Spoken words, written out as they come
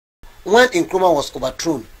when Nkrumah was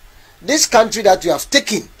overthrown, this country that you have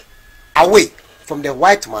taken away from the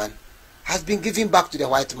white man has been given back to the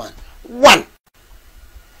white man. One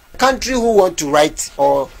country who want to write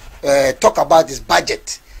or talk about this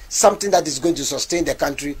budget, something that is going to sustain the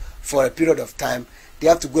country for a period of time, they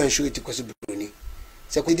have to go and show it to Kwesi Bruni.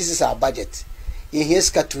 Say, this is our budget. In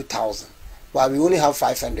here's 2,000, but we only have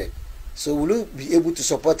 500. So will you be able to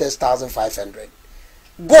support us 1,500?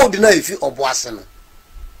 Gold now if you obuaseno.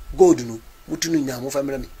 Gold no.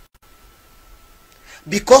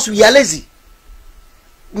 Because we are lazy.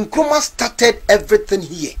 Nkrumah started everything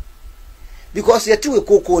here. Because you two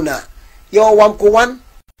cocoa na. You one ko one,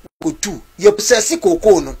 ko two. You process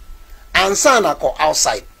cocoa no. Ansana ko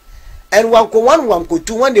outside. And one ko one, one ko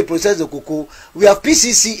two. When they process the cocoa, we have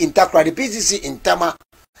PCC in Takra, the PCC in Tama.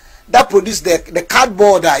 That produce the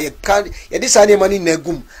cardboard. This money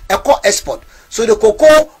negum. Eco export. So the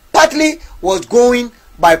cocoa partly was going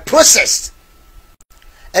by processed.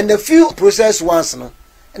 And the few processed ones, no,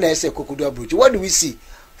 and I say cocoa do abroad. What do we see?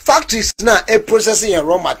 Factories now processing and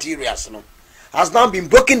raw materials, no, has now been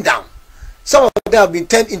broken down. Some of them have been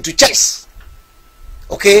turned into checks.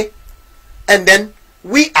 Okay? And then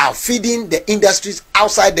we are feeding the industries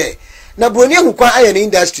outside there. Now, Brunei iron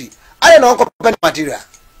industry, iron uncompany material.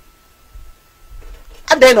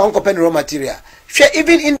 And then uncompany raw material.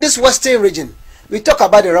 Even in this western region, we talk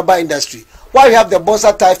about the rubber industry. Why we have the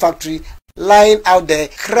Bonsa tie factory lying out there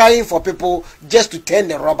crying for people just to turn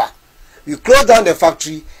the rubber. We close down the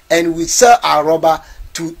factory and we sell our rubber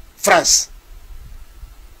to France.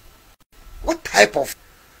 What type of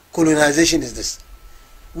colonization is this?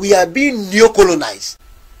 We are being neo-colonized.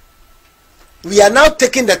 We are now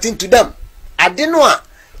taking the thing to them. I didn't know.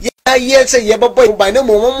 Yeah, say yeah, but boy, by no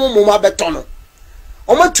moment betono.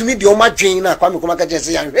 Oma to me the Oma dream na Kwame Nkrumah just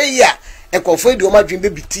say hey yeah, and confide the Oma dream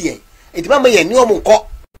baby tea. It mama ye ni omo nko.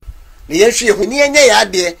 Na ye hwe hu ni enye ya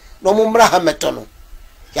de no mo mra ha metono.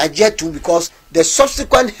 Ya jet too because the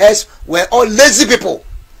subsequent heads were all lazy people.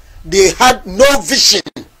 They had no vision.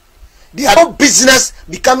 They had no business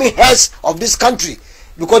becoming heads of this country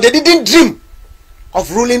because they didn't dream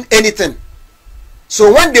of ruling anything.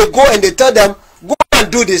 So when they go and they tell them go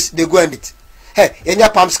and do this, they go and do it. Hey,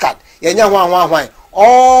 yenya palm scat, yenya wan.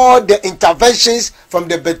 All the interventions from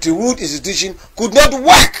the Bretton Woods institution could not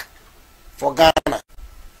work for Ghana,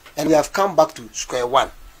 and we have come back to square one.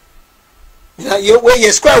 Where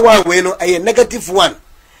you square one, we know a negative one,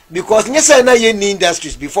 because yes, I know you need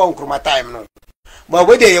industries before Nkrumah time, no. But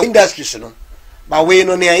where they industries, no. But we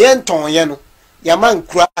know near Yenton, yano, Yaman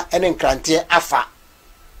Kra and Nkrantie Afa.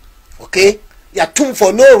 Okay, you are tuned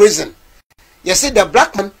for no reason. You see, the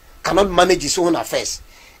black man cannot manage his own affairs.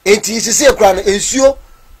 And he is a crown ensure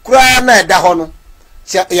cry na da hono.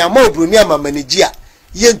 Ya mo bruni ama manager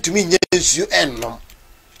yen to me ensure ennom.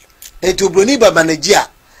 And to bruni ba manager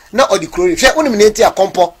na odi krori. Hwe woni mineti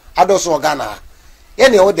akompo adoso Ghana.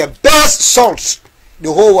 Yen all the best salts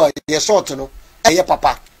the whole world the salt no. Eye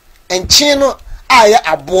papa. And chino aye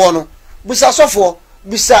abo no. Bisa sofo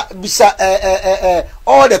bisa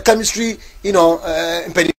all the chemistry, you know,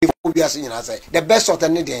 the best salt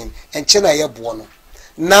and china aye abo no.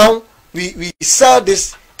 Now we sell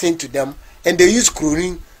this thing to them and they use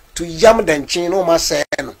chlorine to yam the chain no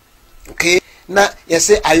maseno. Okay? Now you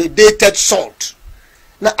say iodidated salt.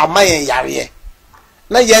 Now amayen yare.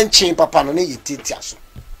 Now yan chain papa no yititiaso.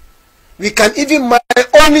 We can even buy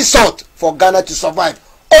only salt for Ghana to survive.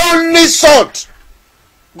 Only salt.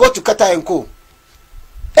 Go to Qatar and Co.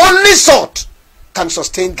 Only salt can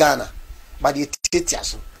sustain Ghana. But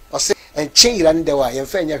yititiaso. And change Iran the way and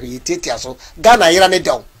Ghana Iran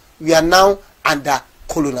down. We are now under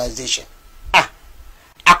colonization.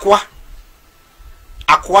 Aqua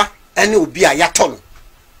any ubia yaton.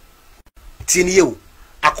 Tini you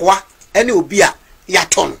aqua any ubia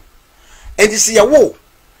yaton. And this is a war.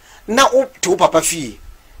 Now up to papa fee.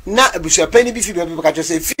 Now a bush a penny beefy because you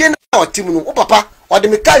say fear now Timu or papa or the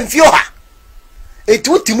Meka in Fioha. A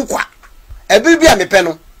two Timukwa. A baby a me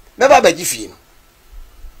penno. Never by Giffin.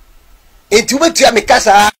 Into what you make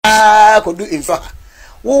could do in fact.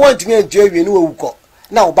 We want to enjoy you know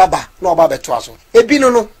now Baba, no Baba Twasso. A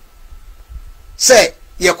bino say,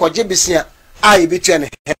 ye call Jebisia, I between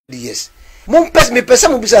years. Moon pes me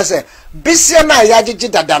person bisa say, Bisia na yaji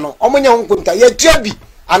dadano, Omonya unkunta, ye jebi,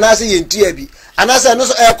 and I say ye jebi, and I say no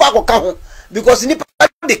a quack or because nipa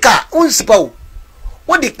the car, unsipo.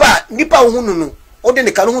 What the pa, nipa hununu, or the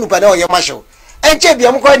canunu pada your marshal. And Jebi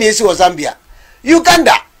Amquani is Zambia.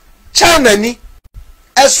 Uganda. China ni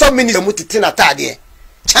so many mutitina tadie.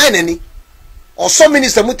 China ni or so many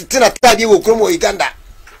mutitina tadie will come Uganda.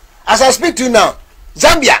 As I speak to you now,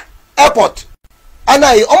 Zambia airport And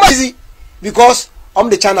I easy because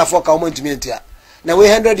the China for come to me. Now we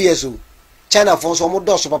 100 years old. China for so much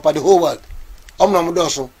papa the whole world. No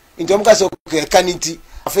doso. Into mka okay kaniti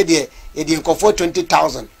afede e dey comfort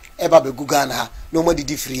 20,000 eba be Gugana no more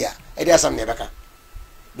did free ya. E dey asam nebeka.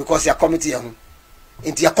 Because your committee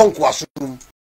into your conquest